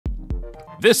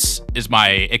This is my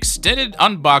extended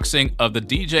unboxing of the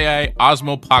DJI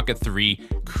Osmo Pocket 3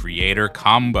 Creator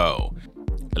Combo.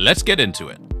 Let's get into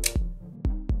it.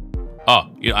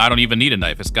 Oh, I don't even need a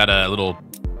knife. It's got a little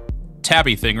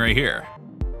tabby thing right here.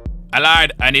 I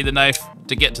lied. I need the knife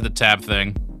to get to the tab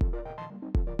thing.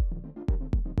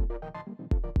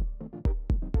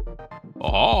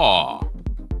 Oh.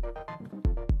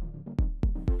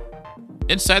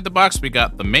 Inside the box, we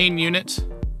got the main unit,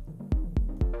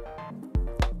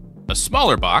 a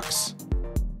smaller box,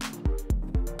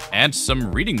 and some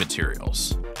reading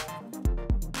materials.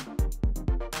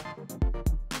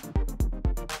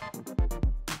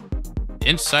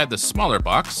 Inside the smaller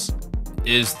box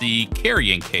is the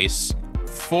carrying case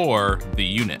for the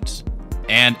unit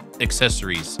and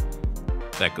accessories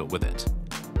that go with it.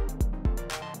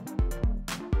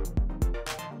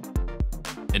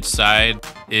 Inside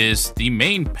is the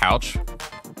main pouch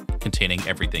containing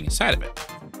everything inside of it.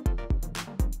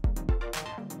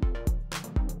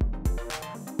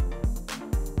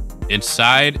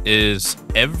 Inside is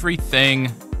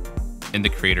everything in the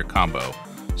Creator Combo,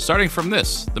 starting from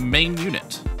this, the main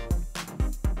unit.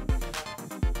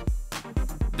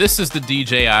 This is the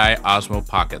DJI Osmo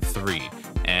Pocket 3,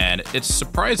 and it's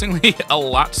surprisingly a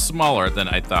lot smaller than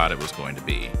I thought it was going to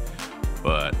be,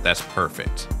 but that's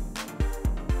perfect.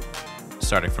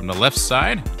 Starting from the left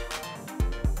side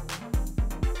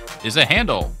is a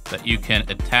handle that you can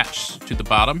attach to the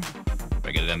bottom, if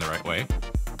I get it in the right way.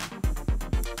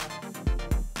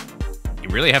 You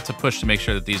really have to push to make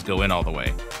sure that these go in all the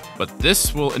way. But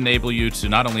this will enable you to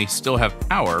not only still have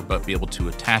power, but be able to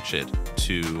attach it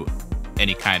to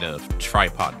any kind of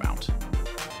tripod mount.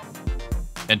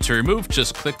 And to remove,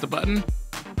 just click the button,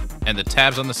 and the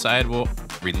tabs on the side will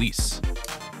release.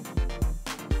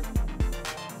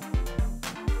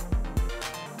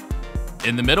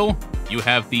 In the middle, you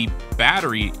have the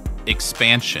battery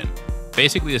expansion.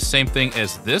 Basically the same thing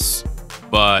as this,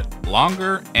 but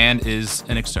longer and is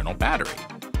an external battery.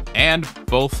 And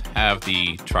both have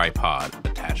the tripod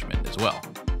attachment as well.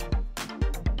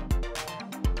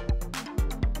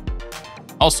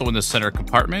 Also in the center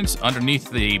compartment, underneath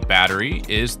the battery,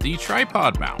 is the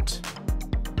tripod mount.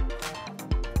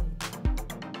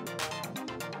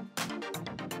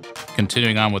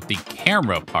 Continuing on with the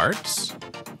camera parts,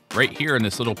 right here in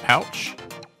this little pouch,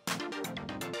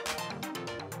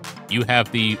 you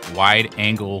have the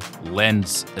wide-angle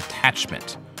lens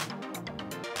attachment.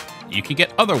 You can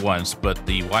get other ones, but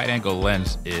the wide-angle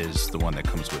lens is the one that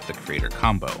comes with the Creator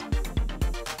Combo.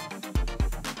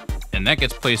 And that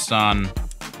gets placed on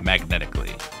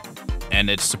magnetically, and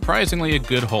it's surprisingly a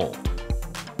good hold.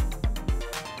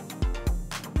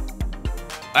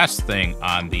 Last thing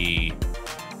on the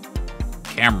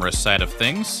camera side of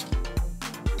things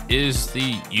is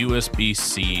the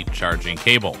USB-C charging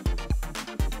cable.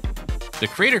 The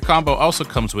Creator Combo also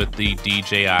comes with the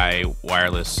DJI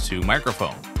Wireless 2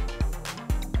 microphone.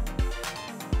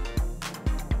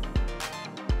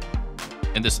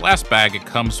 In this last bag, it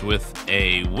comes with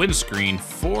a windscreen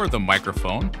for the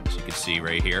microphone, as you can see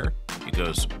right here. It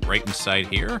goes right inside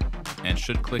here and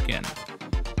should click in.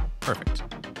 Perfect.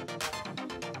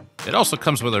 It also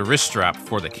comes with a wrist strap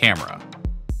for the camera.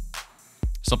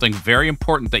 Something very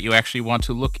important that you actually want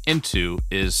to look into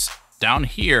is down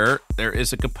here, there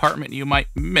is a compartment you might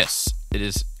miss. It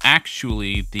is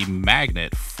actually the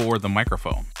magnet for the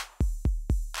microphone.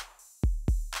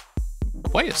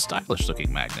 Quite a stylish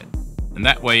looking magnet. And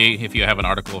that way, if you have an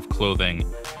article of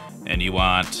clothing and you're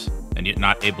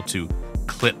not able to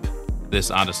clip this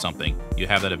onto something, you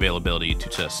have that availability to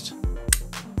just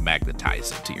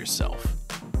magnetize it to yourself.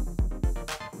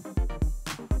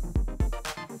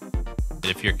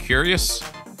 If you're curious,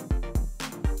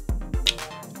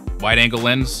 wide-angle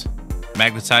lens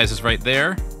magnetizes right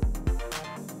there.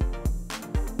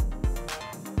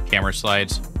 Camera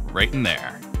slides right in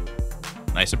there.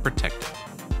 Nice and protected.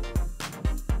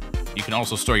 You can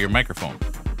also store your microphone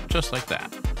just like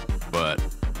that, but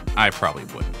I probably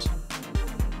wouldn't.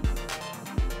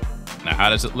 Now, how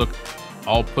does it look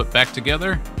all put back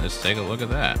together? Let's take a look at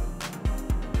that.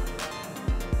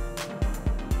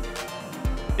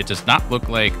 It does not look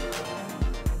like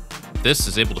this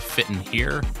is able to fit in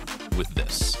here with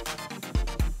this.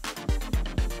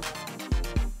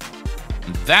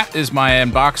 That is my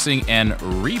unboxing and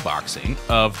reboxing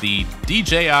of the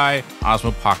DJI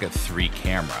Osmo Pocket 3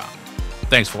 camera.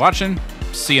 Thanks for watching.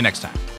 See you next time.